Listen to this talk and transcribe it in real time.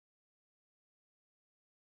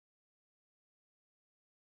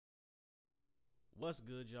What's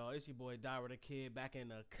good, y'all? It's your boy Dyra the Kid back in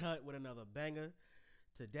the cut with another banger.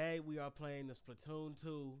 Today we are playing the Splatoon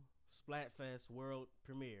 2 Splatfest World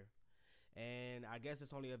Premiere. And I guess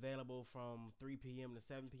it's only available from 3 p.m. to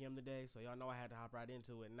 7 p.m. today, so y'all know I had to hop right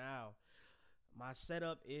into it. Now, my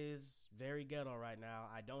setup is very ghetto right now.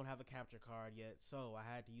 I don't have a capture card yet, so I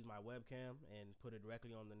had to use my webcam and put it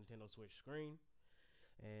directly on the Nintendo Switch screen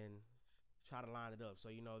and try to line it up. So,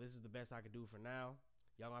 this is the best I could do for now.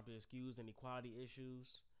 Y'all gonna have to excuse any quality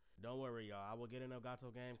issues. Don't worry, y'all. I will get an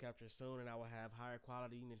Elgato game capture soon, and I will have higher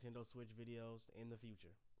quality Nintendo Switch videos in the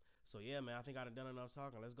future. So yeah, man, I think I've done enough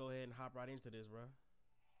talking. Let's go ahead and hop right into this, bro.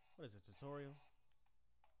 What is it, tutorial?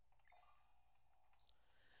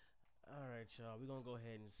 Alright, y'all. We're gonna go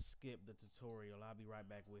ahead and skip the tutorial. I'll be right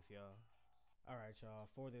back with y'all. Alright,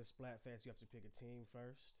 y'all. For this Splatfest, you have to pick a team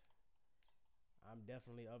first. I'm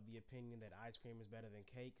definitely of the opinion that ice cream is better than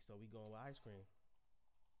cake, so we going with ice cream.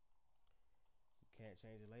 Can't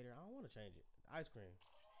change it later. I don't want to change it. Ice cream.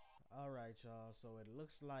 Alright, y'all. So it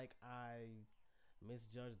looks like I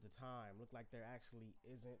misjudged the time. Look like there actually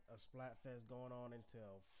isn't a Splatfest going on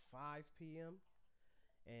until 5 p.m.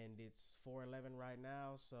 And it's 4:11 right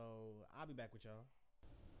now. So I'll be back with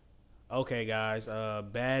y'all. Okay, guys.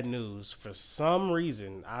 Bad news. For some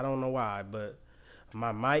reason, I don't know why, but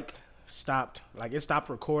my mic stopped. Like, it stopped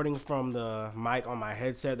recording from the mic on my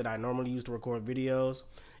headset that I normally use to record videos,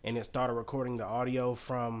 and it started recording the audio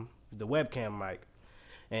from the webcam mic.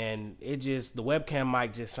 And the webcam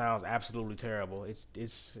mic just sounds absolutely terrible.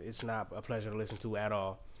 It's not a pleasure to listen to at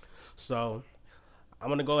all. So I'm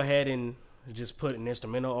gonna go ahead and just put an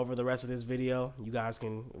instrumental over the rest of this video. You guys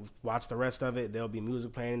can watch the rest of it. There'll be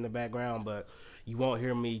music playing in the background, but you won't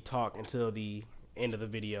hear me talk until the end of the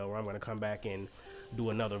video, where I'm gonna come back and do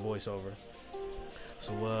another voiceover.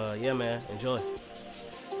 So yeah, man, enjoy.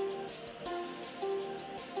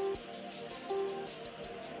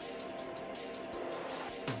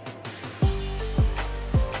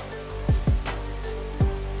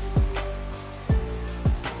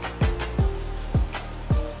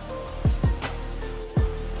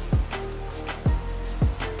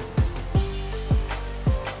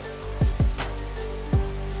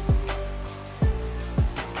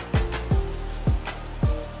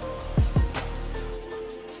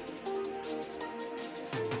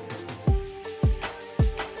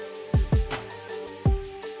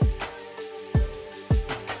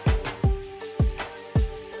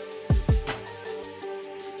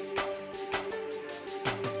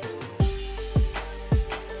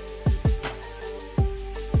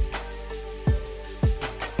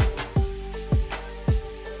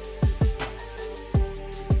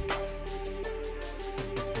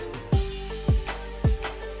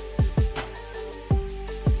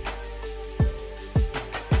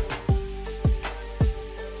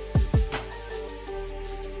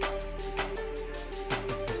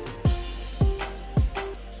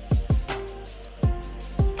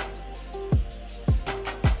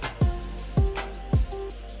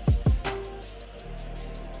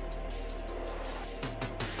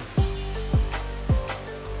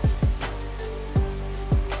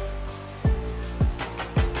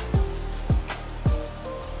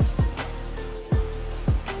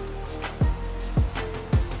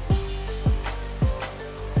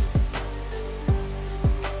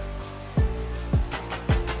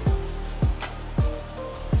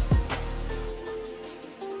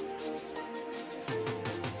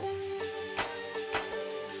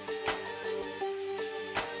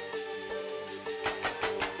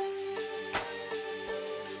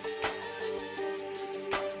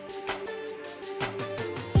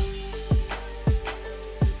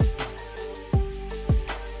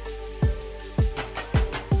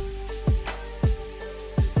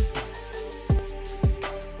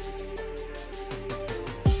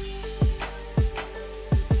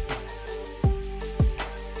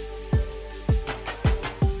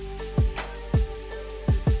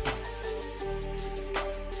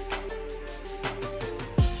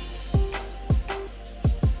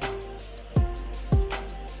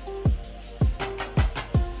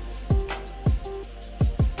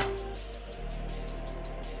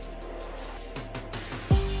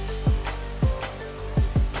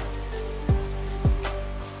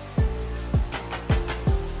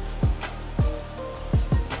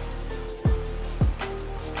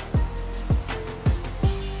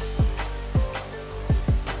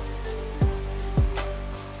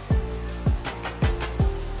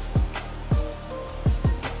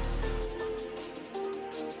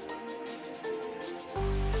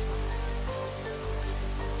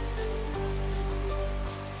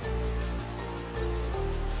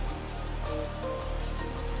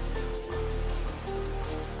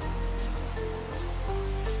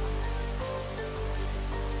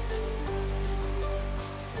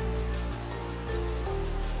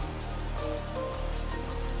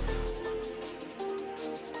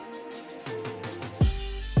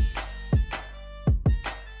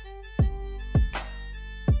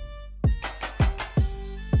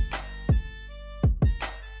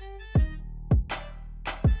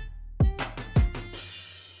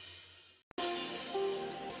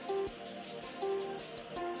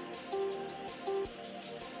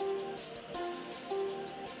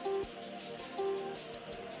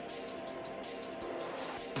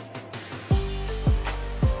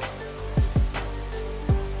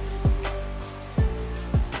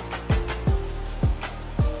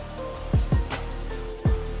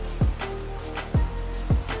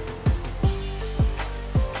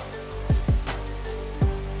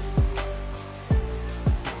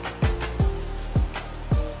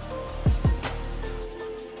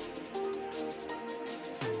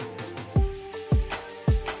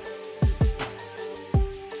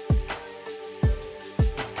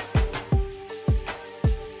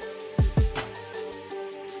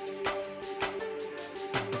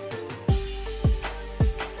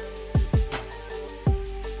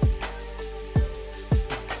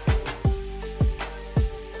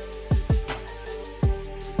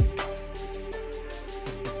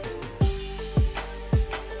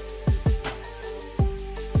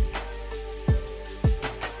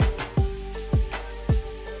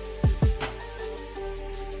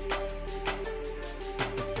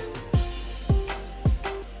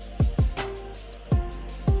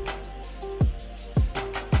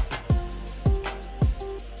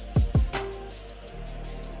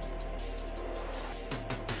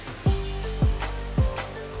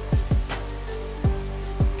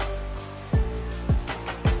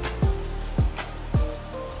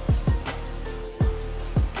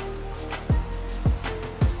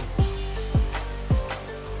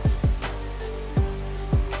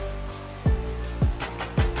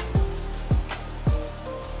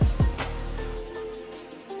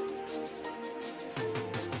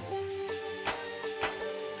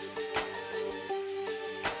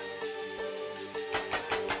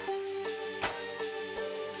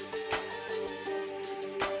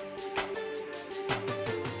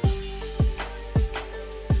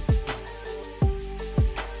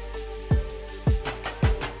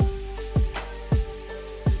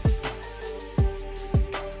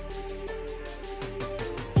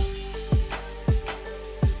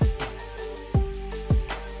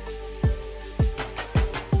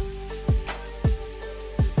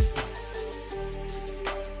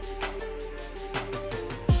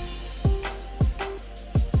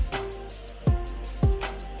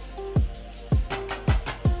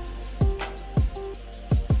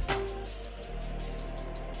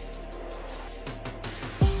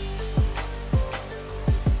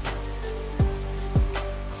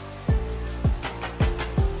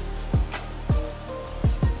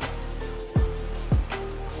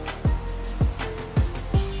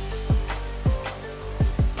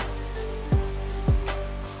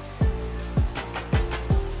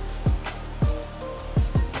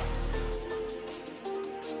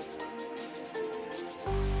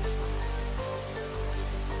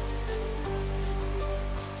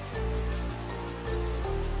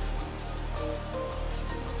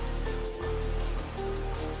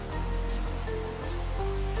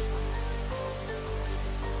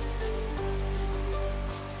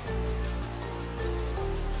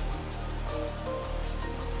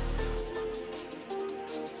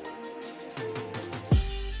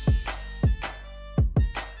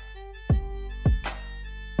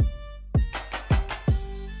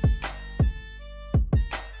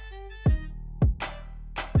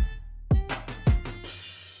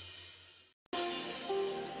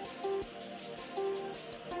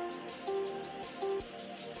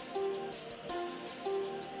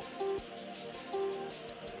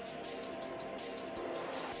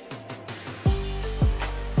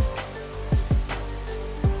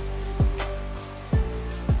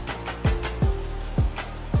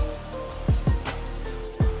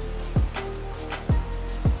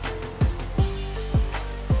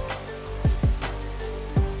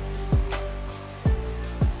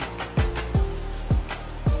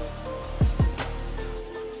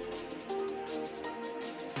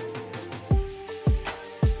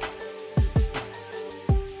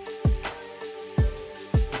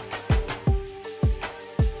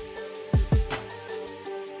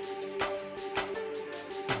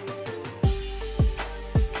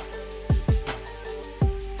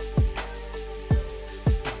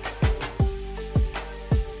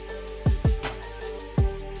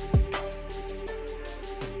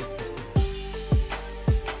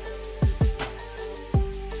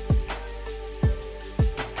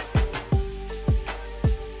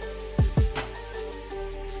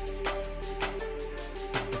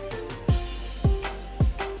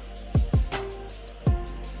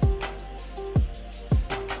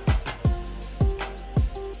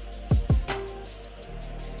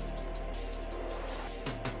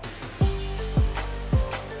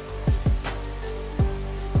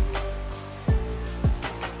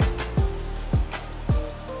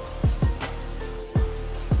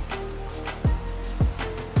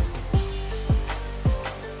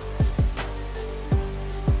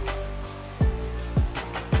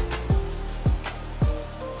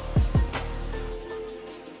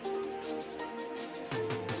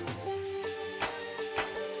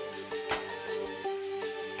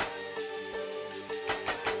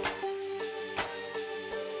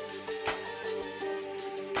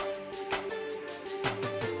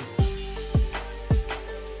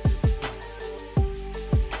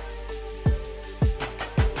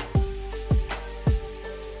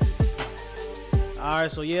 Alright,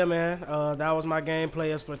 so yeah, man, that was my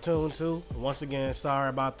gameplay of Splatoon 2. Once again, sorry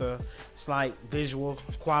about the slight visual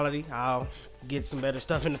quality. I'll get some better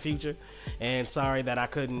stuff in the future. And sorry that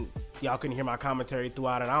y'all couldn't hear my commentary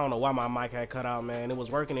throughout it. I don't know why my mic had cut out, man. It was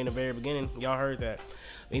working in the very beginning. Y'all heard that.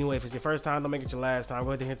 Anyway, if it's your first time, don't make it your last time.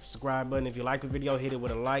 Go ahead and hit the subscribe button. If you like the video, hit it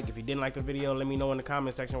with a like. If you didn't like the video, let me know in the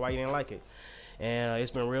comment section why you didn't like it. And it's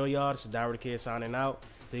been real, y'all. This is Diary the Kid signing out.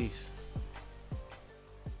 Peace.